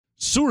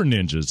Sewer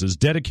Ninjas is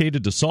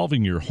dedicated to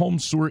solving your home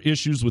sewer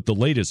issues with the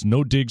latest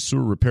no-dig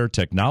sewer repair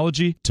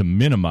technology to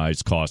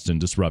minimize cost and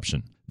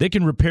disruption. They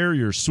can repair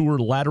your sewer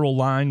lateral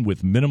line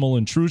with minimal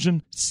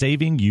intrusion,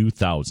 saving you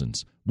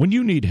thousands. When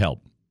you need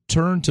help,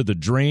 turn to the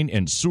drain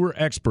and sewer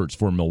experts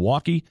for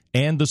Milwaukee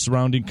and the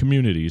surrounding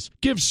communities.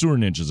 Give Sewer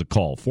Ninjas a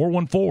call,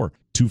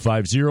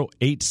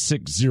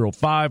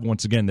 414-250-8605.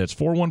 Once again, that's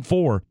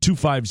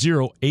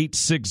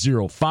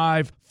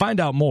 414-250-8605. Find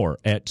out more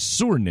at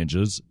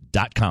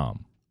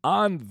sewerninjas.com.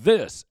 On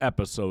this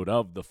episode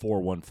of the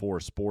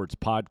 414 Sports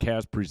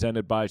Podcast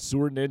presented by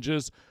Sewer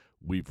Ninjas,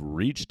 we've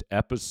reached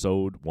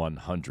episode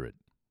 100.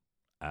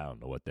 I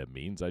don't know what that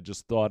means. I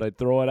just thought I'd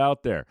throw it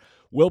out there.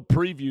 We'll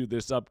preview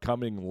this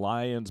upcoming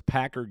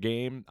Lions-Packer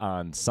game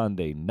on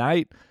Sunday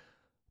night.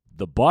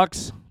 The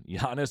Bucks,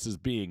 Giannis is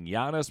being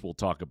Giannis. We'll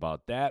talk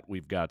about that.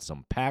 We've got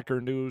some Packer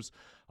news,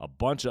 a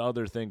bunch of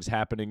other things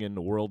happening in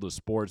the world of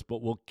sports,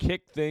 but we'll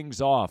kick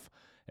things off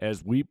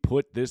as we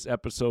put this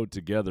episode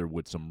together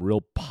with some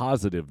real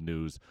positive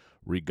news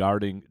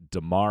regarding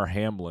Damar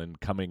Hamlin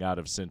coming out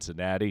of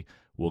Cincinnati.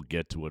 We'll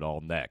get to it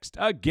all next.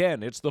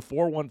 Again, it's the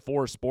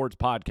 414 Sports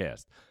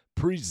Podcast,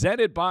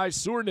 presented by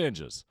Sewer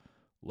Ninjas.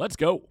 Let's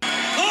go.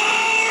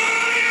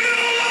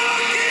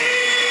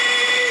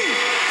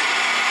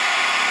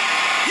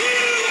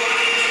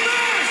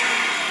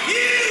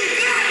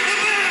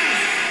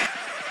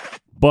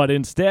 But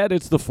instead,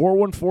 it's the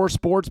 414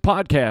 Sports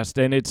Podcast,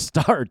 and it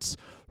starts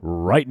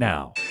right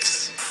now.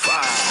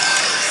 5,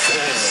 4,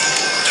 3,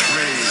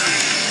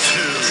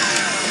 2,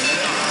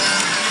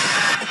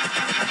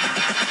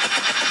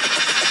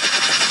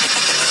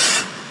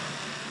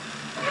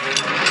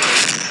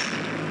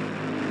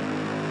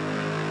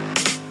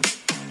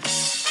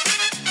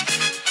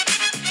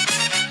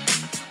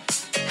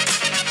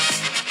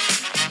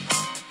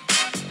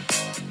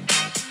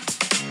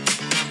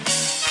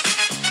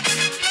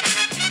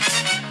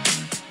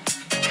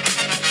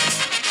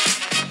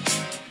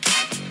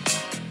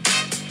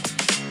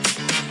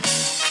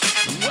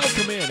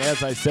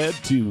 as I said,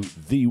 to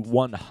the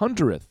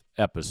 100th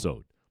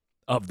episode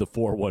of the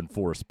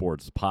 414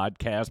 Sports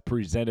Podcast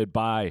presented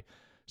by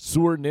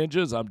Sewer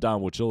Ninjas. I'm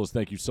Don Wachillis.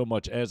 Thank you so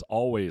much, as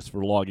always,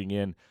 for logging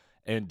in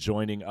and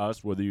joining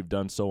us, whether you've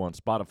done so on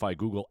Spotify,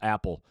 Google,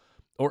 Apple,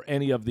 or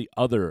any of the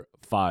other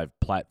 5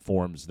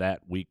 platforms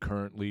that we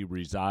currently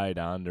reside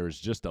on. There's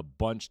just a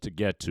bunch to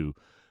get to,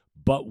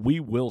 but we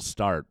will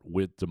start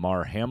with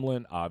Damar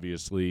Hamlin,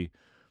 obviously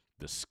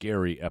the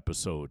scary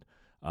episode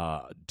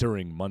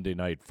during Monday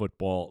Night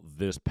Football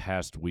this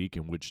past week,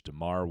 in which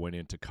Damar went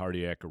into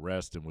cardiac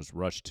arrest and was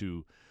rushed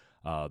to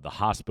the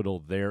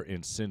hospital there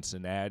in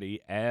Cincinnati.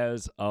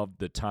 As of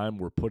the time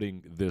we're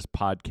putting this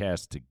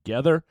podcast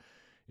together,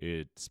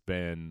 it's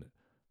been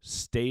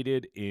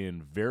stated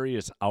in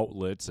various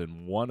outlets,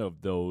 and one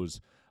of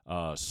those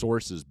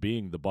sources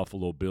being the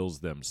Buffalo Bills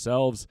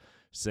themselves,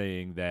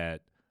 saying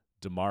that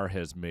Damar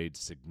has made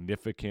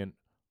significant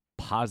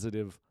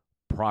positive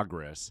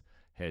progress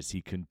as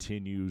he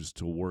continues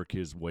to work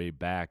his way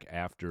back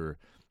after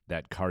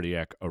that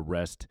cardiac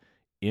arrest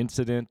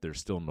incident.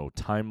 There's still no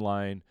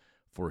timeline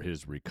for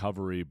his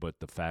recovery, but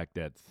the fact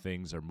that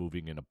things are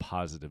moving in a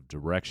positive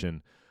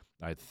direction,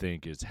 I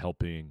think, is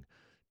helping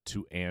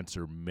to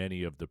answer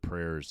many of the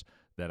prayers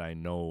that I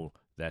know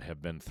that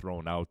have been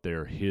thrown out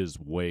there his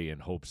way in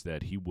hopes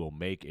that he will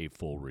make a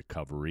full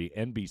recovery.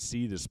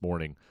 NBC this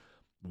morning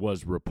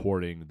was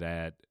reporting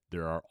that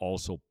there are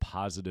also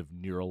positive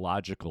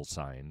neurological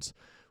signs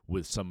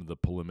with some of the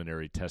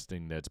preliminary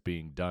testing that's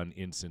being done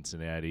in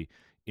Cincinnati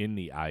in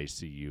the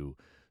ICU.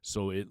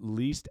 So at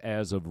least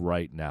as of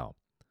right now,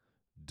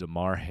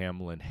 Damar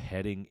Hamlin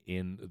heading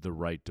in the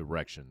right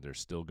direction. There's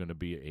still going to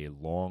be a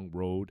long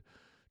road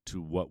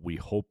to what we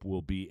hope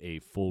will be a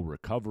full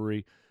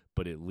recovery,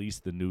 but at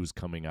least the news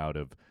coming out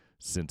of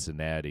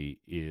Cincinnati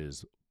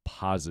is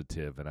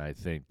positive, and I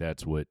think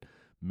that's what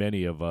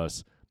many of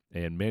us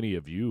and many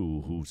of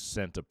you who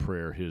sent a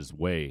prayer his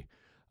way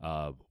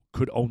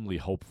could only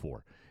hope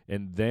for.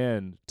 And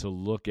then to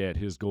look at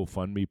his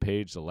GoFundMe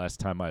page, the last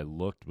time I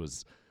looked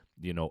was,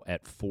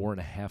 at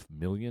 $4.5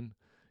 million.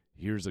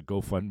 Here's a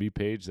GoFundMe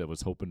page that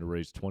was hoping to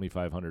raise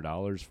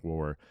 $2,500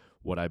 for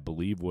what I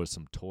believe was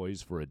some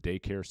toys for a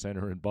daycare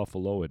center in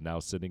Buffalo, and now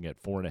sitting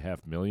at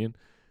 $4.5 million.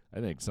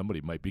 I think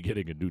somebody might be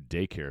getting a new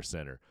daycare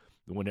center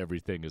when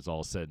everything is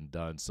all said and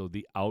done. So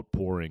the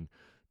outpouring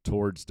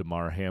towards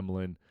Damar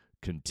Hamlin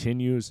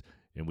continues,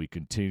 and we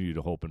continue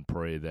to hope and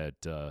pray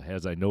that,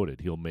 as I noted,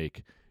 he'll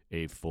make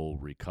a full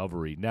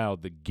recovery. Now,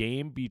 the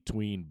game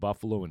between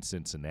Buffalo and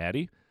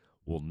Cincinnati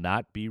will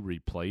not be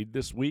replayed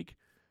this week.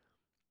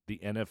 The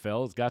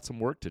NFL has got some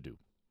work to do.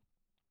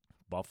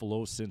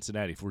 Buffalo,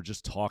 Cincinnati, if we're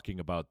just talking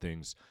about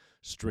things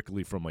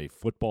strictly from a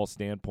football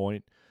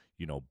standpoint,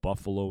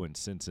 Buffalo and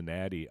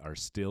Cincinnati are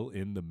still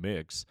in the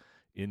mix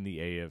in the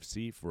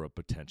AFC for a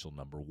potential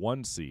number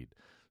 1 seed.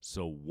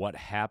 So what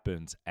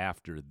happens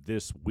after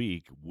this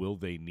week? Will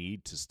they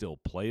need to still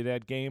play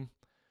that game?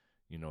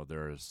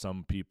 There are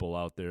some people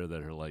out there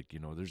that are like,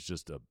 there's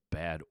just a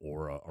bad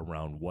aura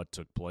around what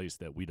took place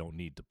that we don't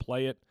need to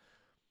play it.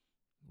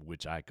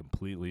 which I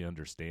completely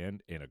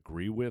understand and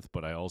agree with,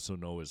 but I also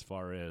know as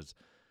far as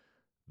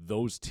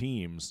those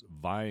teams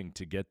vying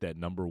to get that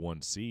number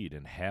one seed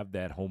and have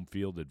that home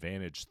field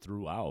advantage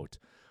throughout.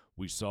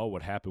 We saw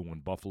what happened when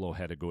Buffalo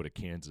had to go to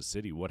Kansas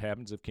City. What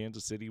happens if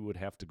Kansas City would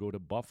have to go to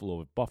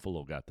Buffalo if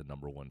Buffalo got the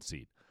number one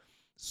seed?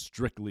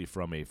 Strictly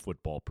from a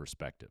football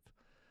perspective.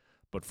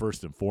 But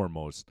first and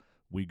foremost,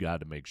 we got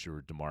to make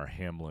sure Damar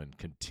Hamlin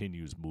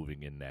continues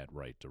moving in that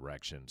right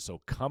direction.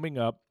 So coming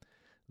up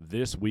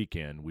this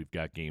weekend, we've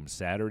got games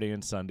Saturday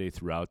and Sunday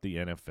throughout the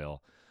NFL,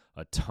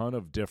 a ton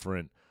of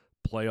different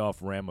playoff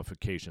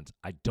ramifications.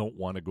 I don't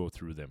want to go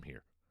through them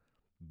here.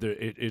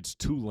 It's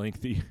too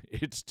lengthy.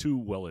 It's too,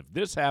 well, if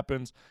this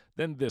happens,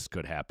 then this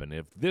could happen.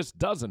 If this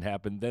doesn't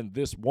happen, then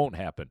this won't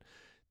happen.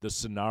 The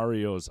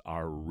scenarios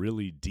are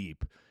really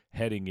deep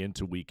heading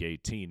into Week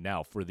 18.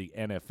 Now, for the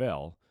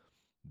NFL,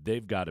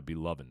 they've got to be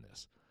loving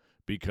this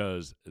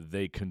because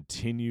they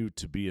continue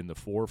to be in the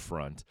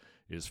forefront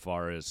as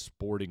far as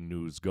sporting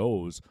news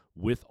goes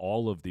with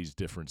all of these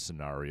different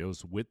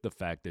scenarios, with the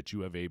fact that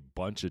you have a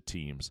bunch of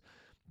teams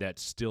that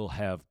still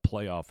have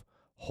playoff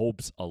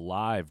hopes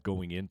alive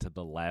going into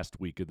the last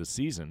week of the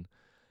season,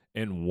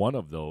 and one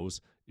of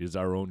those is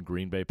our own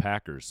Green Bay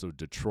Packers. So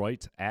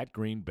Detroit at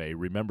Green Bay.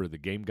 Remember, the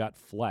game got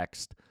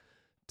flexed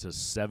to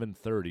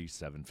 7:30,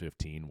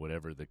 7:15,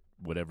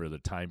 whatever the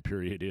time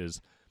period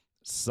is,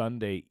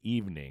 Sunday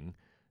evening.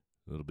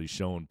 It'll be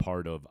shown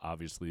part of,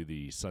 obviously,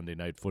 the Sunday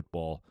Night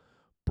Football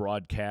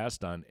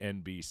broadcast on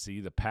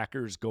NBC. The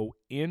Packers go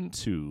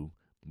into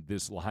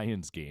this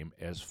Lions game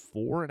as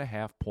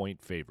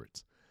 4.5-point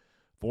favorites.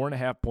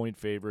 4.5-point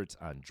favorites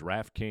on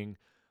DraftKings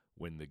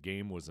when the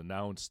game was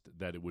announced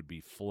that it would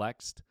be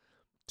flexed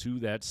to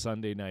that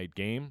Sunday night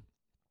game.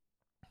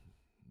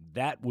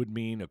 That would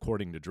mean,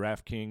 according to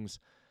DraftKings,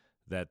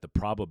 that the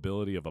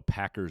probability of a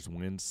Packers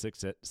win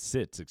sits at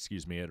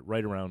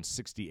right around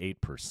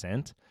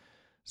 68%.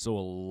 So a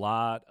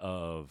lot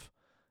of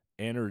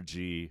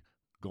energy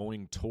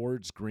going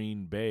towards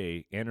Green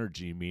Bay,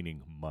 energy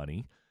meaning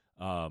money,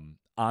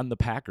 on the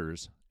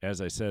Packers, as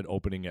I said,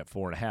 opening at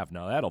 4.5.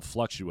 Now, that'll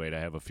fluctuate,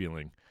 I have a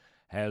feeling,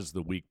 as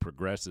the week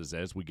progresses,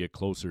 as we get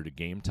closer to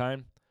game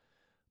time.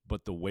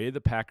 But the way the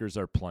Packers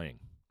are playing,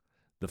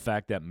 the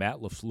fact that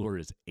Matt LaFleur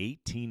is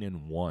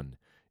 18-1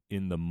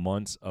 in the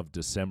months of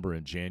December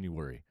and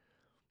January.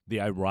 The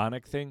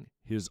ironic thing,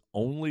 his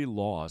only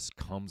loss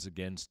comes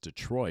against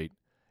Detroit,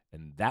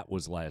 and that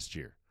was last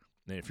year.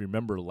 And if you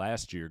remember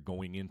last year,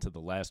 going into the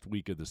last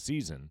week of the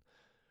season,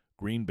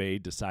 Green Bay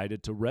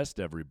decided to rest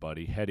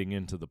everybody heading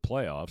into the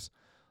playoffs,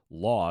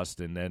 lost,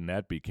 and then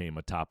that became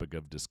a topic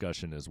of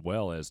discussion as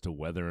well as to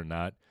whether or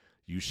not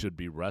you should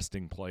be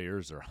resting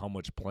players or how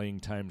much playing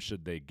time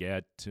should they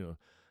get to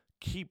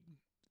keep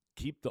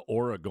the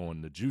aura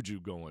going, the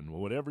juju going,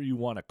 whatever you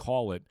want to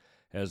call it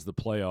as the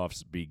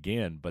playoffs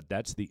begin. But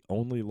that's the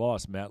only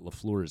loss Matt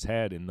LaFleur has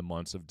had in the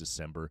months of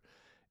December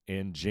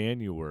and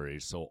January.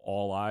 So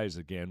all eyes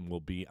again will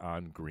be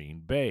on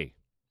Green Bay.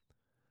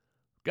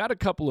 Got a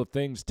couple of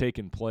things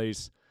taking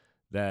place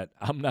that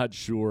I'm not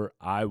sure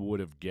I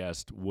would have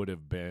guessed would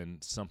have been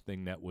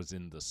something that was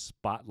in the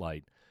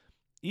spotlight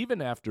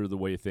even after the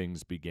way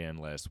things began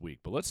last week.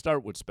 But let's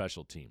start with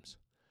special teams.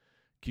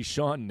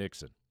 Keyshawn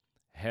Nixon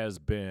has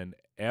been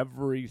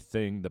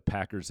everything the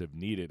Packers have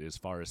needed as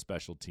far as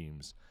special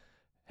teams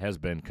has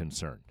been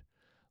concerned.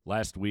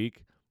 Last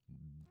week,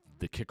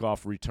 the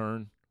kickoff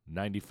return,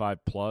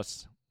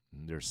 95+.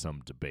 There's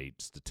some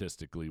debate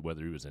statistically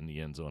whether he was in the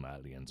end zone, out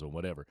of the end zone,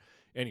 whatever.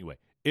 Anyway,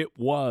 it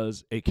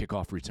was a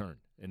kickoff return,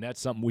 and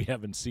that's something we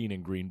haven't seen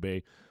in Green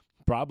Bay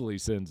probably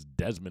since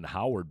Desmond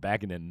Howard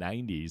back in the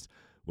 90s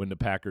when the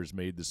Packers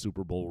made the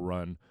Super Bowl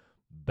run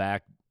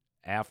back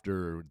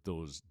after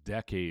those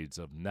decades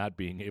of not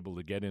being able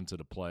to get into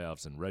the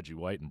playoffs, and Reggie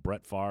White and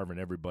Brett Favre and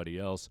everybody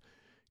else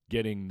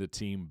getting the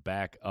team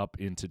back up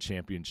into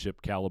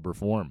championship caliber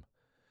form.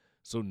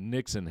 So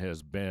Nixon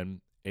has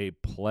been a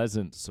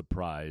pleasant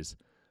surprise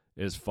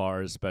as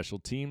far as special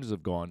teams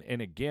have gone.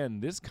 And again,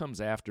 this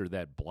comes after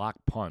that block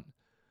punt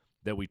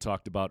that we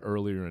talked about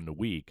earlier in the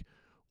week,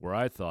 where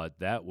I thought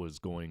that was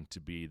going to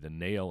be the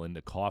nail in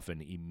the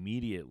coffin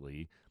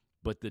immediately,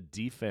 but the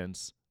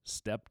defense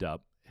stepped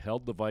up,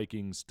 held the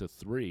Vikings to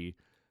 3,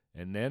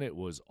 and then it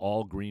was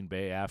all Green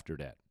Bay after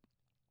that.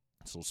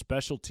 So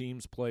special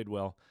teams played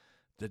well.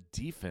 The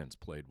defense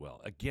played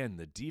well. Again,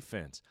 the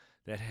defense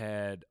that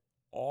had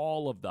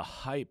all of the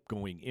hype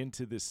going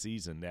into this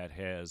season that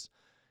has,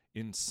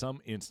 in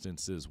some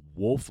instances,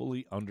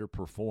 woefully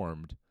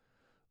underperformed,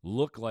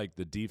 look like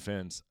the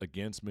defense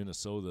against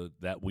Minnesota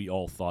that we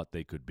all thought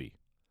they could be.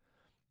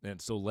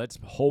 And so let's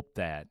hope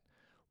that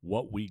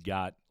what we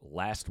got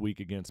last week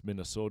against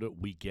Minnesota,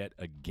 we get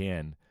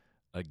again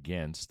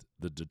against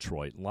the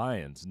Detroit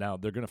Lions. Now,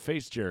 they're going to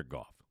face Jared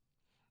Goff.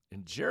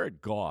 And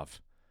Jared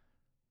Goff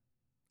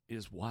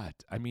is what?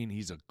 I mean,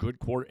 he's a good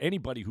quarter.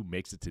 Anybody who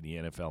makes it to the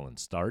NFL and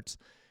starts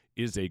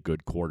is a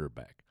good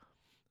quarterback.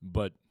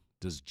 But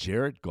does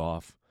Jared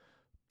Goff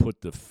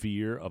put the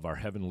fear of our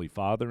Heavenly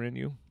Father in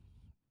you?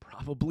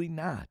 Probably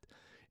not.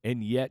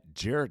 And yet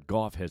Jared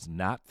Goff has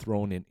not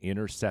thrown an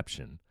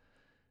interception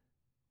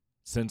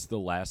since the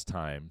last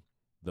time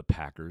the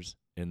Packers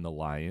and the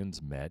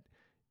Lions met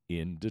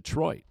in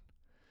Detroit.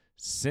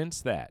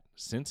 Since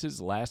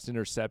his last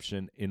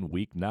interception in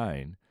Week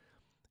 9,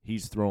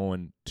 he's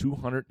thrown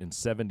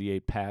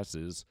 278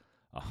 passes,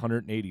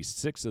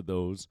 186 of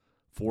those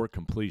for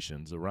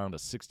completions, around a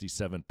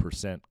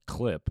 67%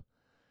 clip.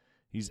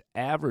 He's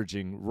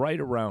averaging right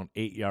around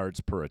 8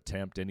 yards per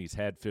attempt, and he's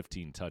had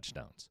 15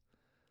 touchdowns.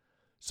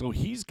 So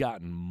he's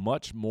gotten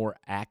much more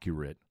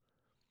accurate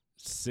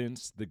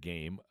since the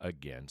game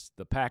against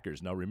the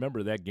Packers. Now,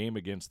 remember that game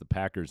against the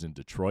Packers in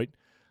Detroit?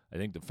 I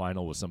think the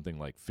final was something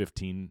like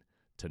 15-9.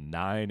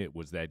 It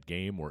was that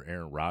game where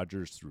Aaron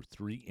Rodgers threw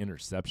 3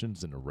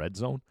 interceptions in the red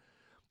zone.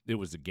 It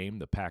was a game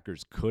the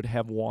Packers could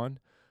have won,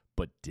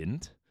 but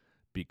didn't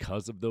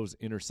because of those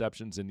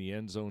interceptions in the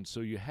end zone.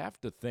 So you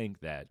have to think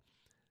that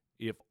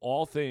if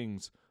all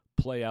things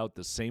play out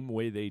the same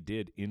way they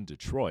did in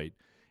Detroit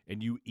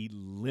and you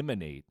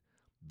eliminate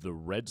the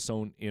red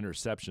zone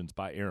interceptions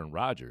by Aaron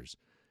Rodgers,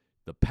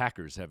 the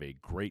Packers have a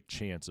great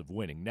chance of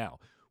winning. Now,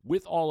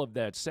 with all of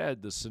that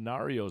said, the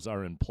scenarios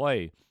are in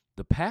play.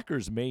 The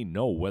Packers may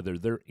know whether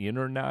they're in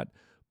or not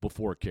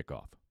before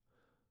kickoff.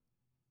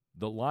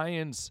 The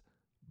Lions,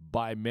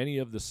 by many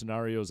of the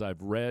scenarios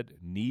I've read,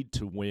 need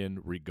to win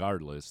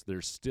regardless.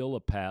 There's still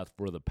a path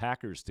for the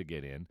Packers to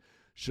get in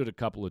should a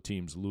couple of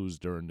teams lose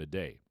during the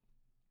day.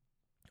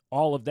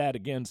 All of that,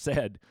 again,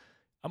 said,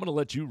 I'm going to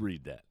let you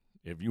read that.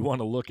 If you want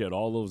to look at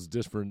all those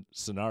different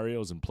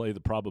scenarios and play the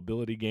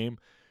probability game,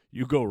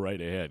 you go right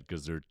ahead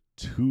because they're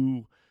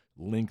too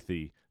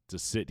lengthy to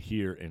sit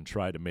here and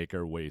try to make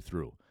our way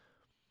through.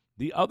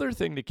 The other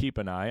thing to keep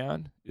an eye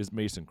on is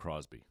Mason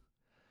Crosby.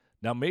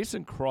 Now,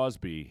 Mason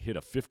Crosby hit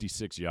a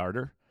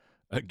 56-yarder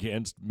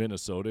against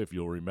Minnesota. If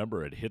you'll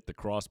remember, it hit the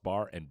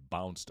crossbar and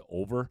bounced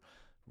over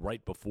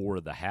right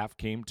before the half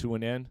came to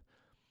an end.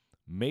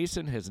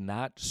 Mason has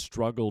not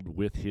struggled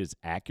with his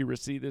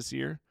accuracy this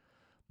year,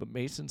 but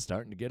Mason's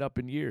starting to get up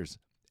in years.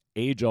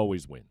 Age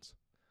always wins.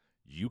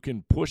 You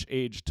can push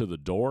age to the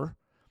door,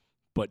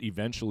 but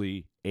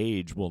eventually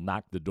age will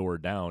knock the door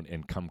down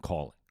and come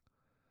calling.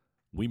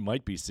 We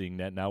might be seeing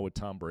that now with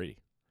Tom Brady.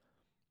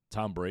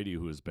 Tom Brady,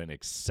 who has been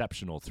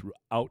exceptional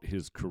throughout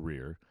his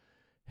career,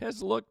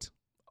 has looked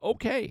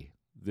okay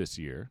this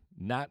year.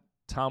 Not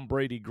Tom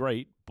Brady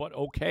great, but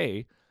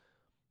okay.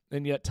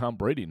 And yet Tom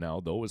Brady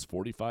now, though, is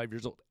 45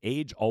 years old.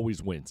 Age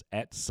always wins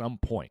at some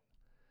point.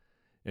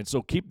 And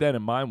so keep that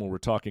in mind when we're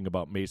talking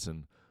about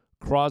Mason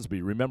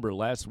Crosby. Remember,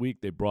 last week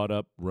they brought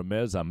up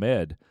Ramez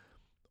Ahmed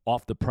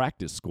off the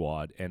practice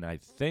squad, and I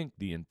think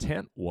the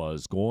intent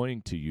was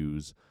going to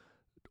use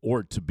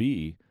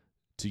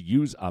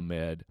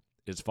Ahmed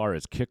as far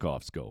as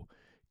kickoffs go.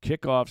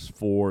 Kickoffs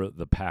for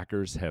the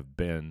Packers have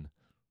been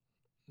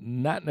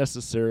not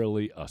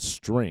necessarily a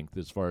strength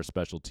as far as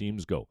special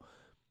teams go.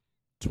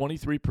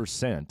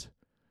 23%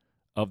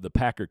 of the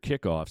Packer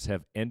kickoffs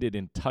have ended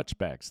in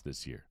touchbacks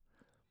this year.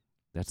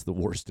 That's the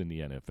worst in the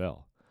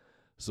NFL.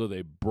 So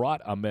they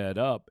brought Ahmed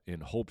up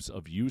in hopes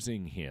of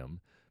using him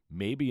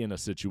maybe in a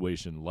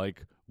situation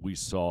like we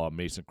saw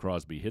Mason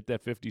Crosby hit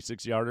that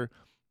 56-yarder,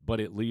 but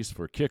at least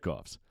for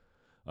kickoffs.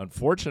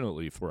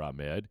 Unfortunately for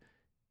Ahmed,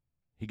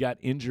 he got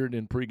injured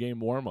in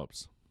pregame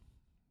warmups,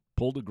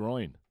 pulled a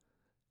groin,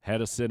 had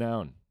to sit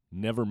down,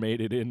 never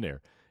made it in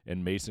there.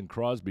 And Mason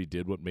Crosby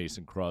did what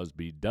Mason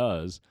Crosby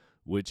does,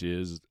 which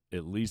is,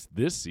 at least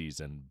this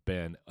season,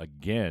 been,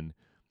 again,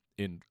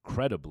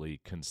 incredibly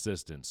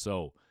consistent.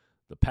 So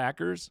the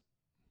Packers,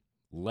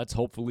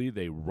 hopefully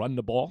they run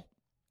the ball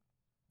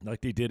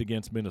like they did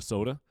against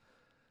Minnesota.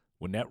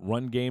 When that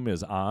run game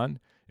is on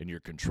and you're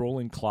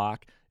controlling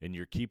clock and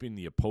you're keeping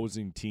the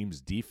opposing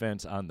team's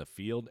defense on the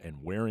field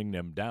and wearing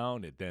them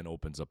down, it then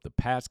opens up the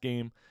pass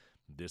game.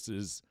 This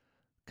is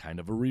kind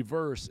of a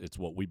reverse. It's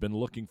what we've been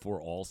looking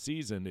for all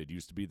season. It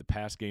used to be the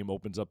pass game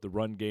opens up the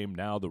run game.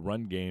 Now the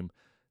run game,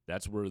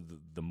 that's where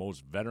the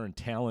most veteran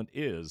talent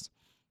is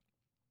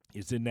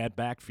in that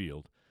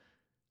backfield.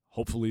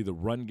 Hopefully the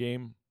run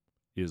game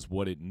is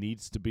what it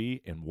needs to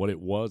be and what it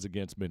was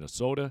against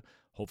Minnesota.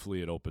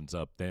 Hopefully it opens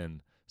up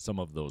then some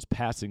of those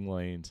passing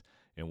lanes,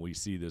 and we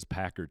see this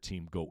Packer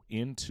team go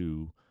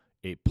into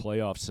a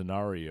playoff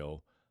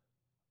scenario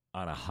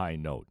on a high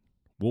note.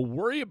 We'll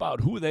worry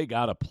about who they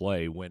got to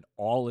play when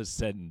all is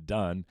said and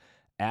done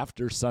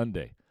after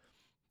Sunday.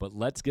 But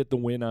let's get the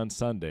win on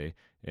Sunday,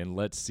 and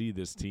let's see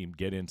this team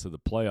get into the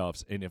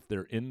playoffs. And if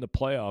they're in the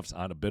playoffs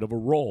on a bit of a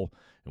roll,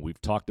 and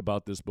we've talked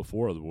about this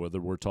before,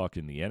 whether we're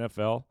talking the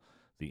NFL,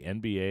 the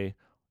NBA,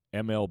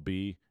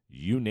 MLB,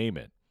 you name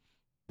it,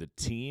 the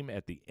team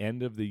at the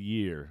end of the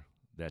year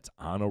that's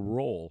on a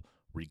roll,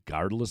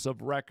 regardless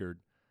of record,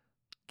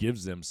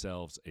 gives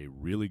themselves a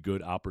really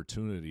good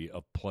opportunity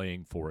of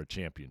playing for a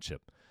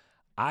championship.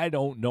 I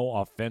don't know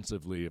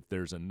offensively if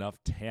there's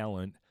enough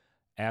talent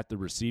at the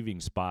receiving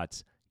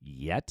spots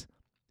yet,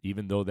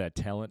 even though that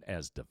talent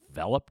has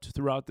developed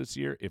throughout this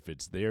year, if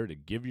it's there to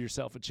give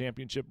yourself a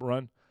championship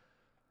run.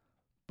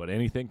 But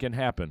anything can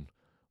happen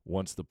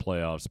once the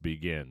playoffs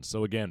begin.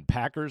 So again,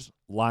 Packers,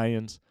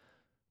 Lions,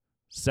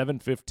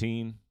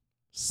 7:15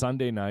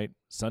 Sunday night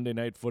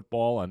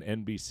football on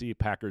NBC.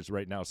 Packers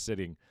right now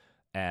sitting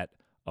at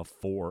a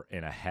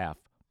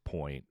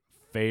 4.5-point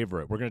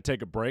favorite. We're going to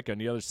take a break. On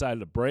the other side of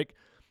the break,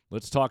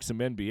 let's talk some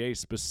NBA,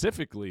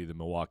 specifically the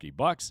Milwaukee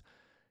Bucks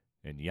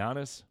and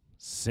Giannis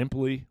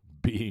simply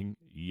being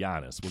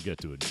Giannis. We'll get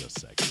to it in just a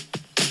second.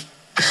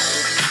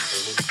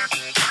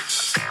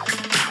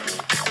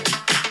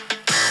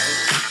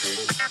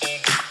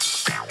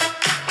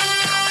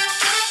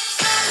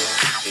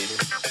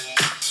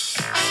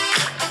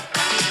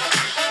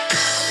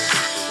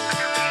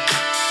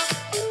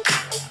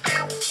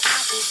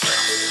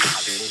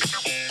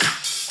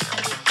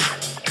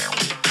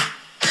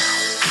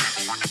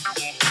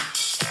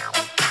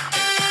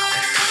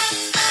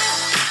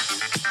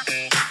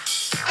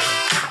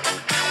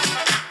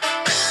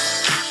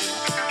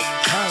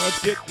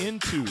 Get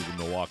into the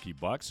Milwaukee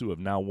Bucks, who have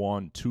now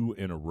won 2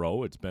 in a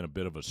row. It's been a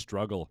bit of a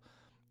struggle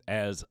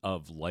as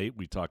of late.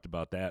 We talked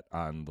about that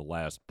on the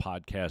last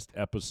podcast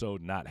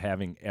episode, not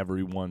having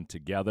everyone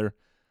together,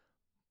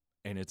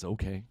 and it's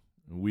okay.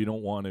 We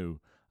don't want to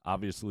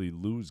obviously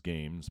lose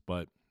games,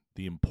 but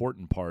the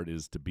important part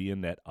is to be in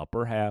that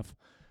upper half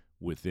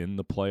within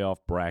the playoff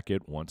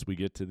bracket once we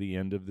get to the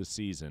end of the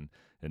season,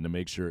 and to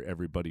make sure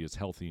everybody is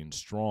healthy and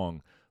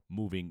strong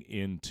moving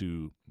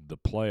into the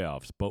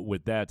playoffs. But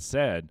with that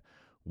said,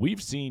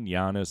 we've seen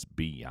Giannis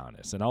be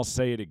Giannis. And I'll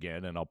say it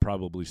again, and I'll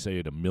probably say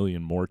it a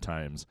million more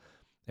times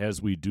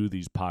as we do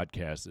these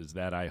podcasts, is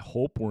that I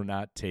hope we're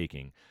not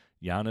taking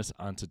Giannis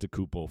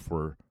Antetokounmpo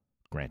for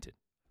granted.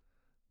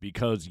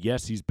 Because,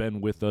 yes, he's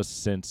been with us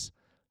since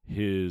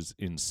his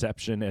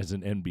inception as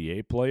an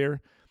NBA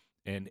player,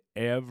 and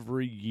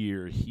every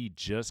year he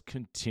just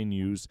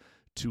continues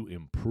to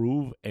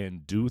improve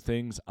and do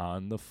things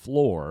on the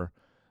floor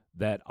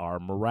that are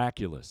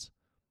miraculous.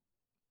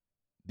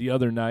 The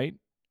other night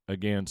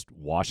against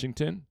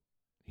Washington,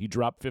 he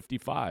dropped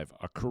 55,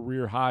 a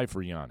career high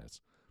for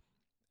Giannis.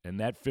 And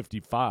that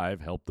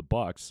 55 helped the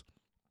Bucks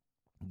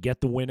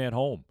get the win at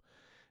home.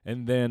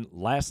 And then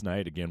last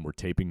night, again, we're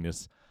taping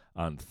this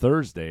on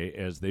Thursday,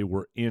 as they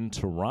were in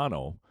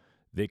Toronto,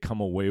 they come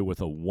away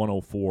with a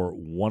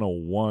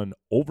 104-101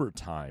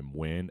 overtime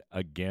win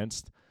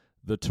against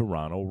the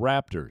Toronto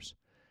Raptors.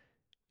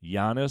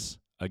 Giannis,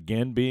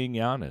 again being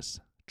Giannis,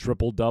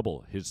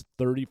 triple-double, his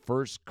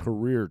 31st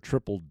career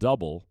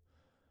triple-double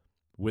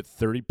with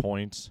 30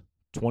 points,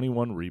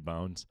 21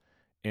 rebounds,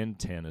 and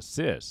 10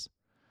 assists.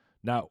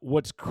 Now,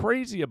 what's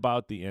crazy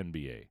about the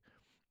NBA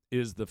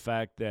is the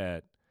fact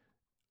that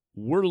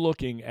we're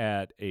looking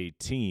at a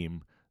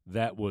team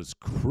that was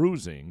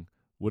cruising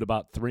with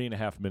about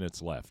 3.5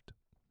 minutes left.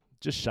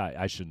 Just shy,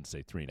 I shouldn't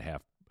say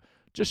 3.5,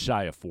 just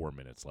shy of 4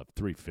 minutes left.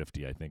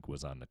 3:50, I think,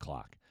 was on the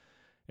clock.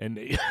 And,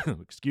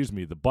 excuse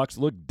me, the Bucks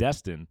looked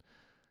destined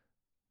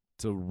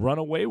to run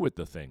away with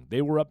the thing.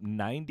 They were up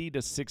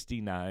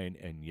 90-69,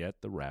 and yet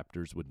the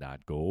Raptors would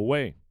not go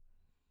away.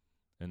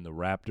 And the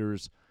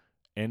Raptors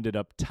ended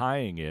up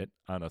tying it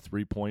on a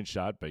three-point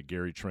shot by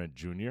Gary Trent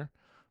Jr.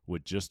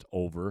 with just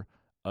over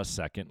a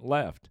second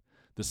left.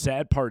 The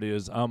sad part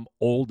is I'm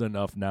old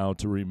enough now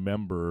to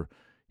remember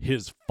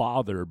his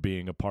father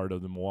being a part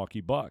of the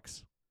Milwaukee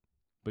Bucks.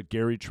 But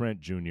Gary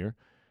Trent Jr.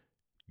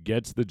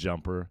 gets the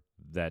jumper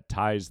that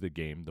ties the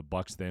game. The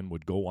Bucks then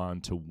would go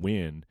on to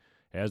win,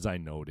 as I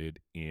noted,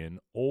 in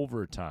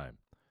overtime.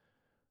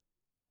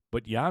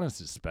 But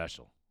Giannis is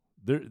special.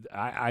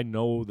 I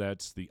know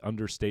that's the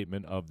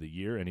understatement of the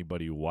year.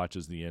 Anybody who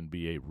watches the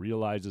NBA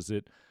realizes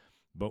it.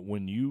 But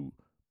when you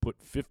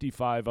put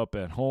 55 up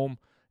at home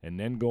and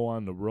then go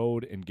on the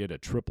road and get a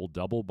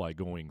triple-double by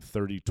going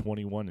 30,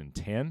 21, and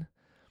 10,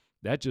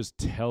 that just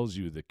tells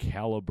you the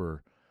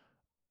caliber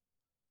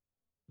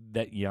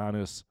that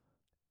Giannis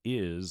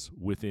is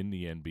within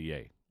the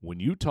NBA. When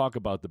you talk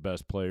about the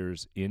best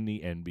players in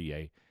the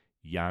NBA,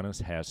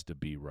 Giannis has to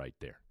be right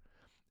there.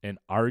 And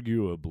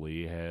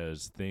arguably,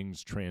 as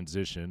things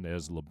transition,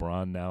 as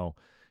LeBron now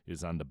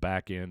is on the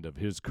back end of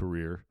his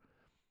career,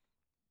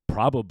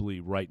 probably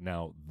right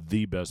now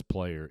the best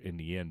player in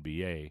the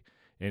NBA.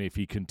 And if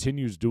he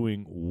continues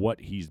doing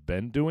what he's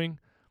been doing,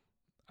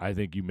 I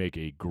think you make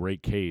a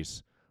great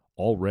case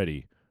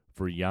already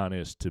for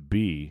Giannis to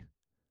be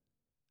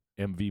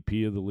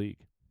MVP of the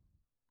league.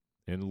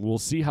 And we'll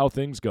see how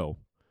things go.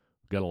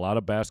 We've got a lot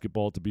of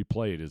basketball to be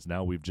played, as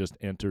now we've just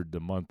entered the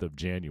month of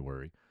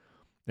January.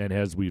 And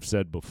as we've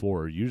said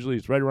before, usually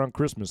it's right around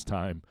Christmas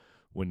time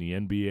when the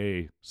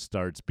NBA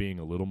starts being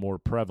a little more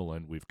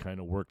prevalent. We've kind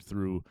of worked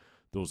through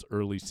those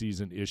early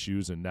season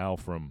issues, and now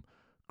from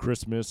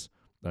Christmas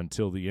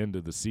until the end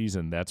of the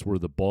season, that's where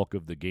the bulk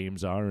of the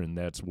games are, and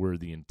that's where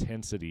the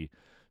intensity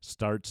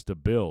starts to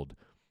build.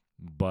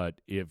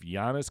 But if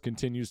Giannis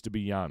continues to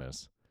be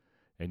Giannis,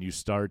 and you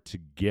start to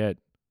get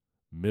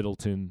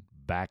Middleton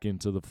back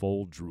into the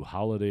fold, Drew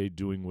Holiday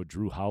doing what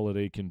Drew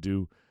Holiday can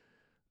do,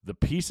 the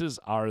pieces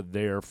are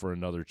there for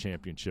another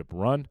championship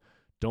run.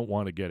 Don't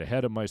want to get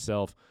ahead of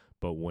myself,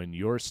 But when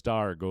your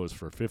star goes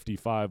for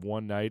 55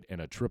 one night and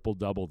a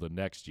triple-double the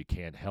next, you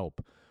can't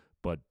help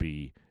but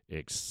be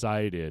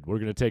excited. We're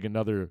going to take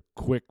another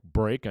quick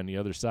break. On the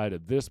other side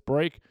of this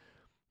break,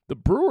 the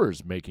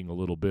Brewers making a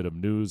little bit of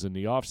news in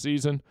the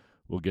offseason.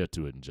 We'll get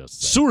to it in just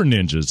a second. Sewer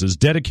Ninjas is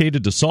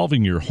dedicated to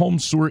solving your home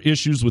sewer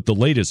issues with the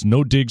latest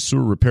no-dig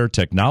sewer repair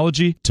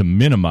technology to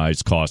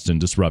minimize cost and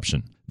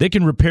disruption. They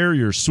can repair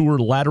your sewer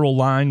lateral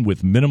line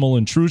with minimal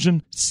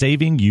intrusion,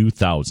 saving you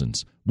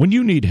thousands. When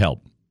you need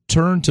help,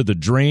 turn to the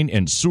drain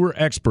and sewer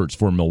experts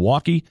for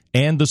Milwaukee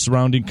and the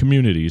surrounding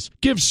communities.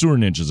 Give Sewer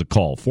Ninjas a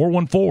call,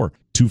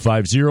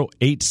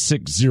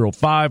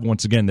 414-250-8605.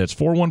 Once again, that's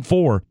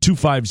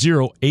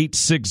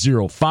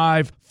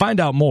 414-250-8605.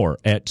 Find out more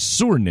at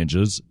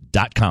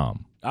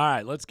sewerninjas.com. All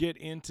right, let's get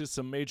into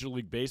some Major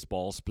League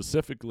Baseball,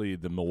 specifically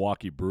the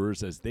Milwaukee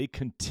Brewers, as they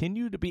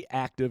continue to be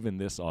active in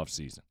this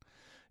offseason.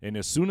 And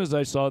as soon as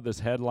I saw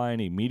this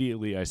headline,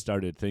 immediately I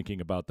started thinking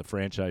about the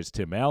franchise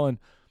Tim Allen,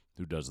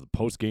 who does the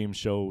post-game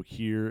show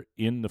here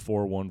in the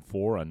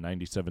 414 on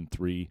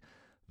 97.3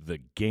 The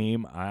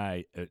Game.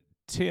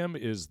 Tim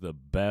is the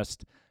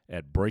best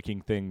at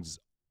breaking things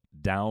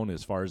down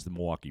as far as the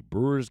Milwaukee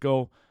Brewers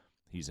go.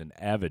 He's an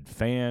avid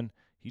fan.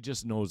 He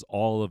just knows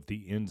all of the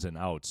ins and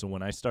outs. So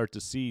when I start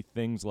to see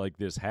things like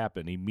this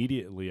happen,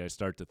 immediately I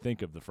start to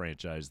think of the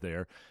franchise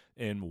there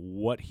and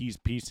what he's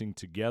piecing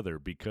together,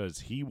 because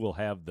he will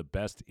have the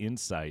best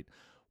insight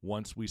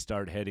once we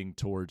start heading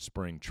towards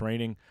spring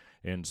training.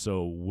 And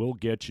so we'll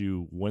get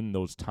you when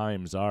those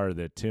times are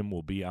that Tim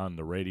will be on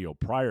the radio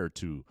prior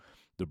to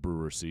the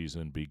Brewer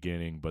season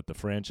beginning. But the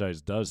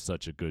franchise does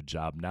such a good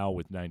job now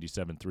with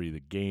 97.3 The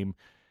Game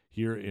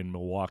here in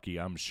Milwaukee.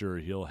 I'm sure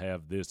he'll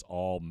have this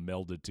all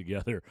melded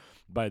together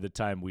by the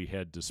time we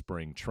head to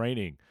spring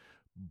training.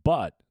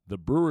 But the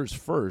Brewers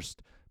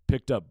first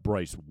picked up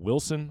Bryce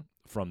Wilson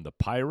from the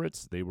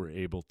Pirates. They were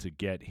able to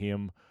get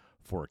him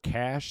for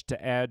cash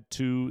to add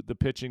to the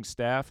pitching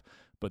staff,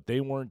 but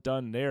they weren't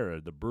done there.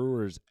 The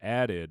Brewers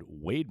added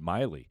Wade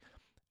Miley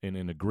in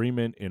an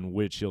agreement in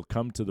which he'll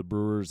come to the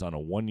Brewers on a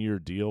one-year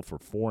deal for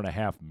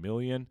 $4.5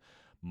 million.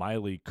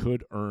 Miley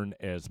could earn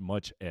as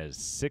much as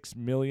 $6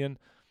 million.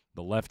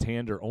 The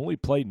left-hander only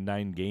played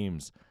 9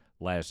 games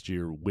last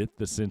year with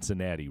the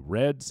Cincinnati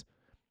Reds,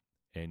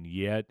 and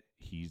yet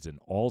he's an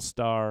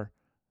all-star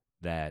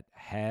that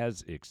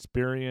has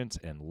experience,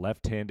 and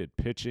left-handed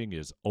pitching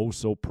is oh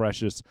so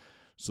precious.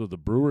 So the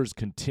Brewers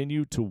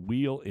continue to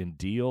wheel and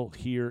deal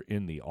here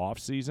in the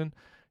offseason.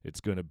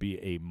 It's going to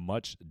be a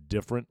much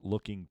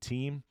different-looking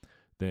team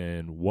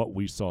than what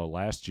we saw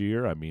last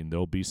year. I mean,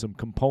 there'll be some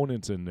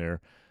components in there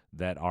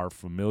that are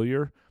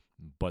familiar,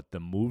 but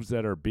the moves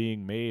that are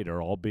being made are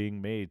all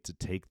being made to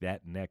take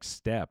that next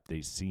step.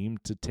 They seem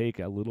to take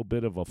a little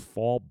bit of a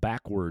fall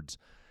backwards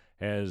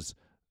as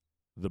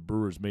the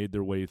Brewers made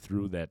their way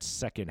through that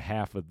second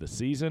half of the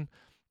season.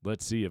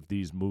 Let's see if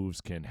these moves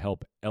can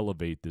help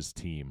elevate this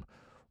team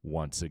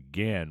once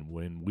again.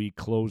 When we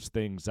close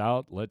things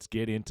out, let's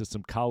get into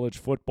some college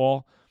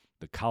football.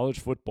 The college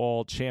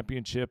football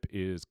championship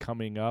is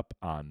coming up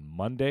on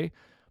Monday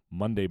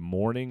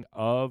morning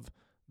of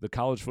the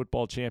college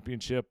football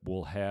championship.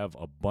 We'll have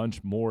a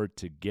bunch more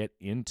to get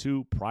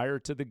into prior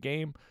to the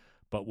game,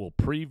 but we'll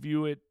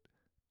preview it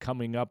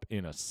coming up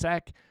in a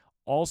sec.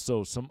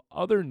 Also, some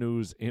other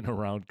news in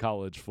around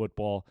college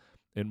football,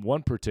 and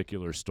one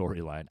particular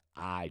storyline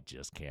I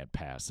just can't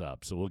pass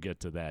up. So we'll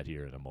get to that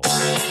here in a moment.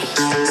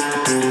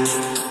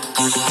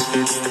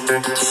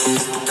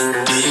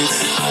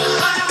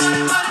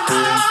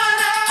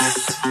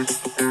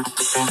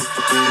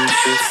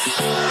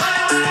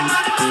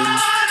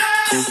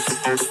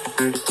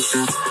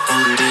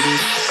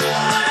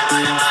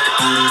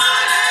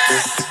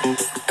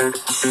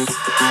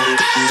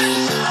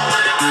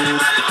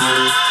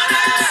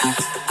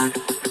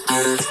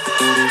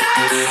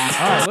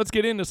 All right, let's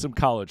get into some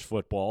college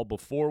football.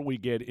 Before we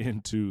get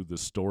into the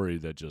story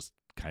that just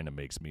kind of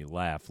makes me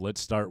laugh,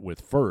 let's start with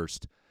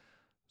first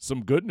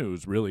some good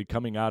news really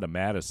coming out of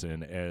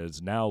Madison,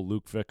 as now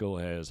Luke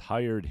Fickell has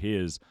hired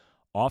his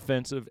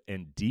offensive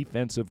and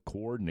defensive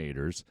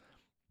coordinators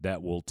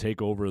that will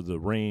take over the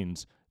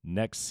reins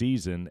next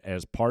season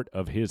as part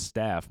of his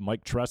staff.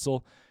 Mike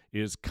Tressel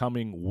is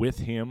coming with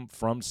him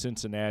from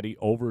Cincinnati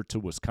over to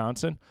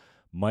Wisconsin.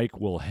 Mike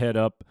will head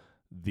up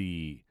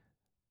the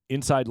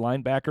inside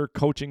linebacker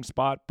coaching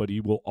spot, but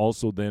he will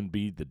also then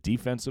be the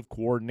defensive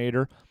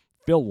coordinator.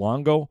 Phil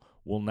Longo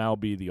will now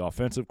be the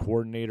offensive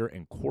coordinator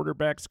and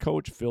quarterbacks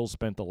coach. Phil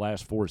spent the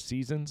last 4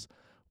 seasons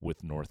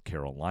with North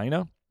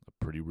Carolina, a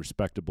pretty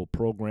respectable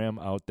program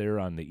out there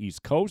on the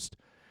East Coast.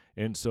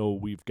 And so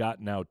we've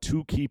got now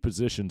 2 key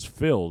positions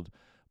filled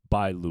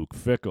by Luke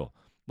Fickell.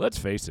 Let's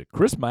face it,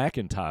 Chris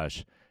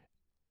McIntosh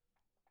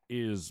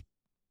is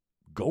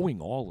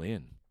going all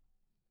in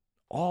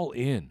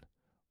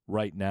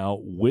right now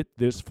with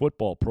this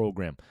football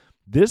program.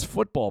 This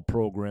football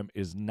program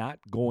is not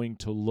going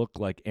to look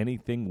like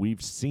anything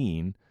we've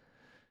seen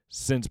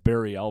since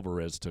Barry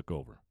Alvarez took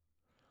over.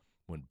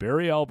 When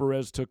Barry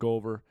Alvarez took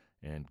over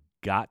and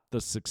got the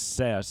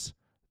success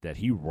that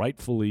he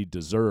rightfully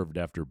deserved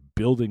after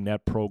building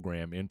that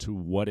program into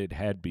what it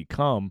had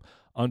become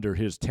under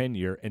his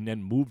tenure and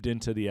then moved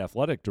into the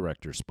athletic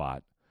director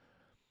spot.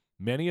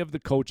 Many of the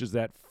coaches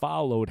that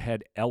followed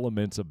had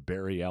elements of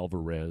Barry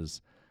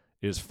Alvarez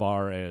as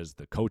far as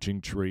the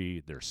coaching tree,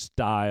 their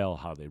style,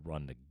 how they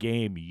run the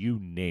game, you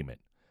name it.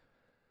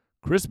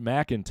 Chris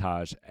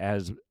McIntosh,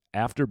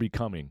 after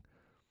becoming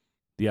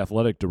the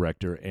athletic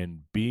director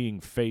and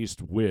being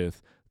faced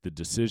with the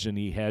decision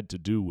he had to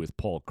do with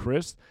Paul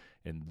Chryst,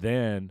 and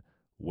then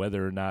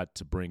whether or not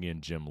to bring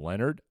in Jim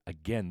Leonhard,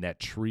 again, that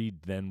tree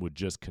then would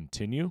just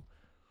continue,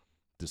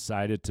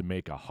 decided to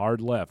make a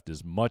hard left.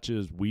 As much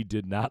as we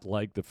did not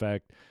like the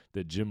fact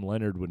that Jim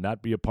Leonhard would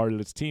not be a part of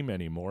this team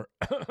anymore,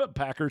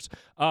 Packers,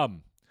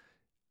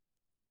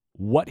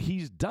 what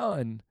he's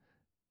done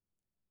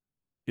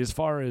as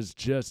far as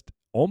just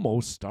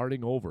almost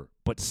starting over,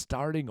 but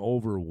starting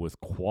over with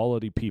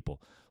quality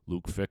people.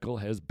 Luke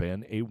Fickell has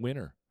been a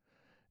winner,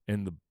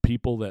 and the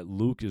people that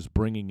Luke is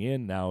bringing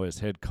in now as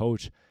head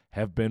coach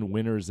have been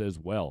winners as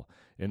well.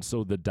 And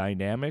so the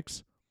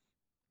dynamics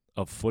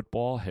of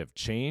football have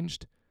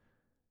changed,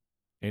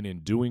 and in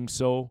doing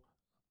so,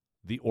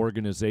 the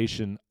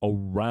organization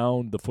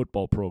around the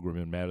football program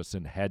in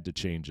Madison had to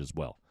change as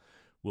well.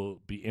 We'll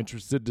be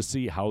interested to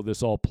see how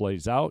this all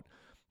plays out,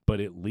 but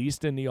at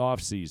least in the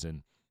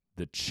offseason,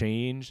 the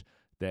change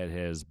that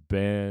has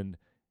been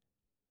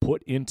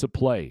put into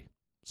play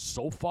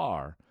so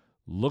far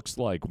looks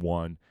like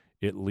one,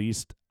 at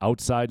least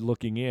outside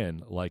looking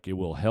in, like it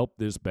will help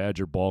this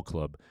Badger ball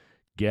club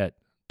get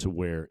to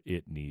where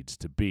it needs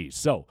to be.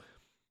 So,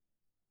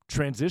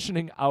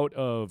 transitioning out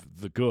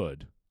of the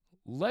good,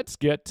 let's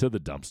get to the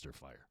dumpster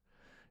fire.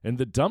 And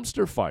the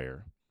dumpster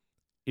fire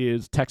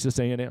is Texas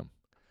A&M.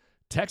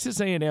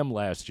 Texas A&M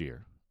last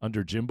year,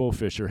 under Jimbo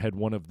Fisher, had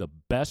one of the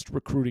best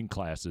recruiting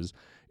classes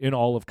in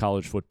all of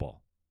college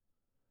football.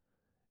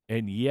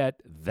 And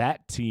yet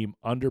that team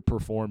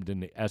underperformed in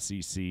the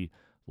SEC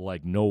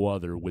like no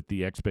other, with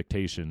the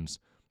expectations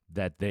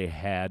that they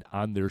had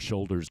on their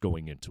shoulders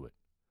going into it.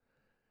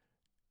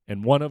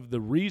 And one of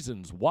the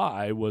reasons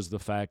why was the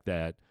fact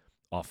that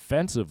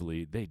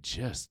offensively they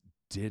just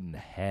didn't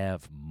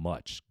have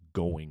much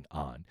going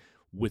on.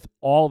 With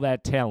all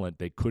that talent,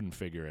 they couldn't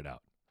figure it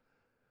out.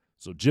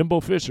 So Jimbo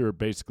Fisher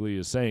basically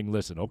is saying,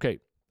 listen, okay,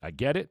 I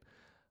get it.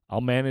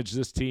 I'll manage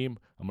this team.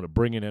 I'm going to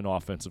bring in an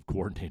offensive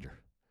coordinator.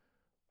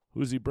 Who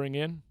does he bring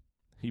in?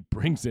 He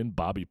brings in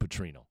Bobby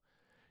Petrino.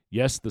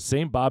 Yes, the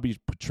same Bobby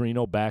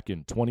Petrino back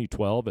in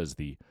 2012 as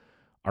the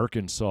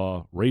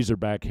Arkansas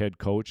Razorback head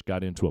coach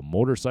got into a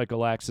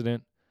motorcycle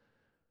accident.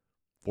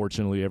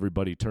 Fortunately,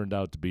 everybody turned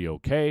out to be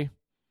okay.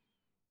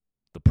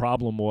 The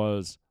problem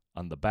was,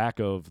 on the back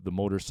of the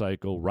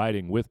motorcycle,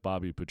 riding with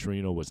Bobby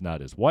Petrino was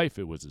not his wife,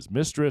 it was his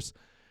mistress,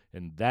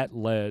 and that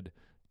led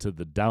to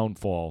the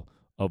downfall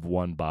of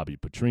one Bobby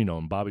Petrino.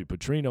 And Bobby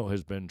Petrino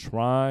has been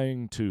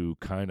trying to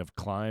kind of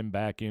climb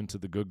back into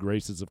the good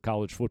graces of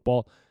college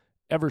football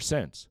ever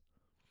since.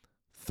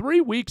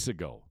 3 weeks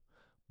ago,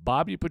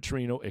 Bobby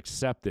Petrino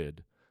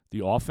accepted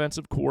the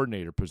offensive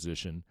coordinator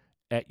position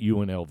at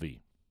UNLV.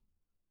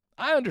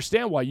 I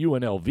understand why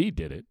UNLV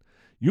did it.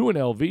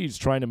 UNLV is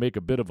trying to make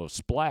a bit of a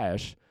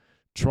splash,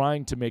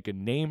 trying to make a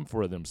name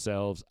for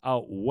themselves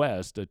out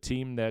west, a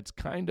team that's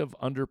kind of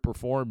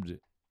underperformed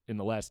in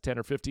the last 10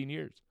 or 15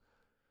 years.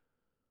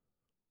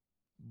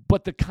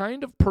 But the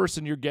kind of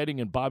person you're getting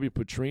in Bobby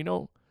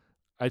Petrino,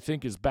 I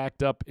think, is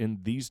backed up in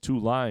these two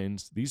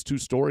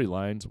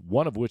storylines,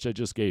 one of which I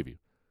just gave you.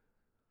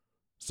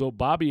 So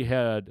Bobby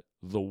had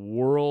the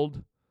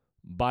world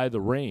by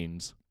the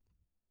reins,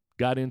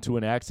 got into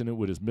an accident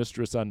with his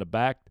mistress on the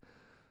back.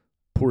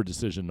 Poor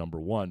decision, number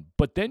one.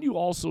 But then you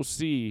also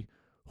see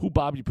who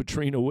Bobby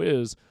Petrino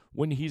is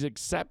when he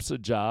accepts a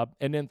job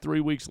and then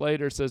 3 weeks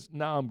later says,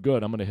 "No, I'm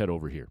good. I'm going to head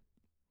over here."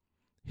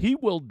 He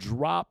will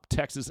drop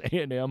Texas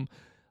A&M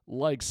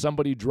like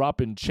somebody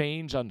dropping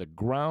change on the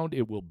ground.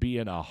 It will be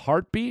in a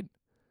heartbeat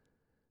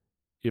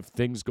if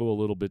things go a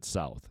little bit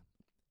south.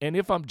 And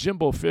if I'm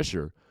Jimbo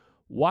Fisher,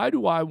 why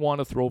do I want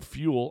to throw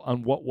fuel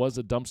on what was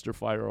a dumpster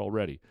fire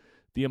already?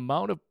 The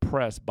amount of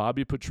press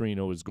Bobby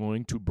Petrino is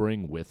going to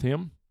bring with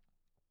him,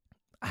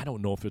 I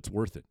don't know if it's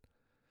worth it.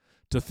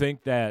 To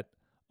think that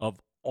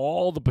of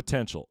all the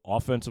potential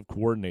offensive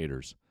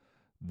coordinators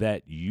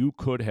that you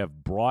could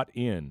have brought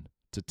in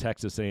to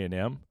Texas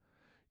A&M,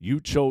 you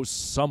chose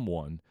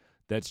someone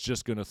that's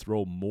just going to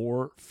throw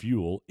more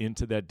fuel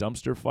into that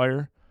dumpster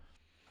fire.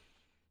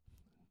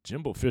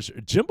 Jimbo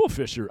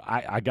Fisher,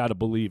 I got to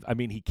believe, I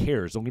mean, he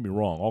cares. Don't get me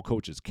wrong. All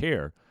coaches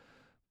care.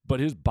 But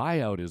his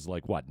buyout is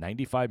like, what,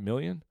 $95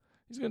 million?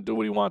 He's going to do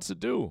what he wants to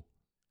do.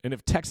 And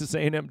if Texas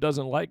A&M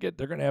doesn't like it,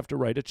 they're going to have to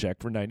write a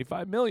check for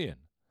 $95 million.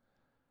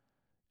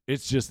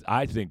 It's just,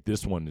 I think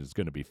this one is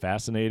going to be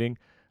fascinating,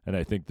 and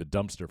I think the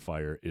dumpster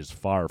fire is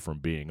far from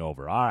being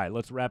over. All right,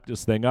 let's wrap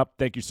this thing up.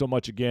 Thank you so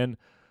much again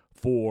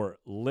for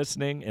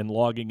listening and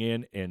logging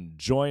in and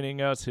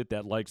joining us. Hit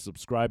that like,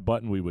 subscribe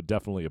button. We would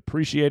definitely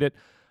appreciate it.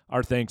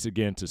 Our thanks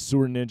again to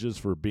Sewer Ninjas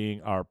for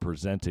being our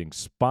presenting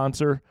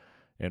sponsor.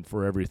 and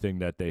for everything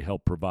that they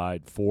help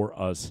provide for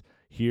us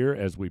here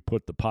as we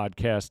put the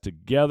podcast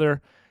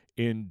together.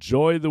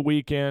 Enjoy the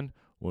weekend.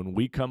 When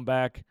we come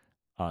back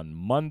on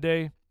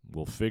Monday,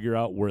 we'll figure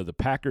out where the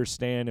Packers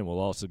stand, and we'll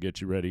also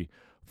get you ready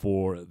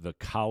for the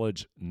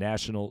College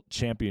National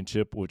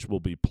Championship, which will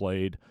be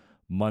played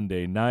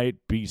Monday night.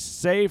 Be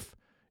safe.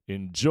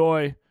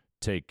 Enjoy.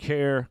 Take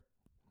care.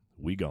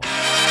 We gone.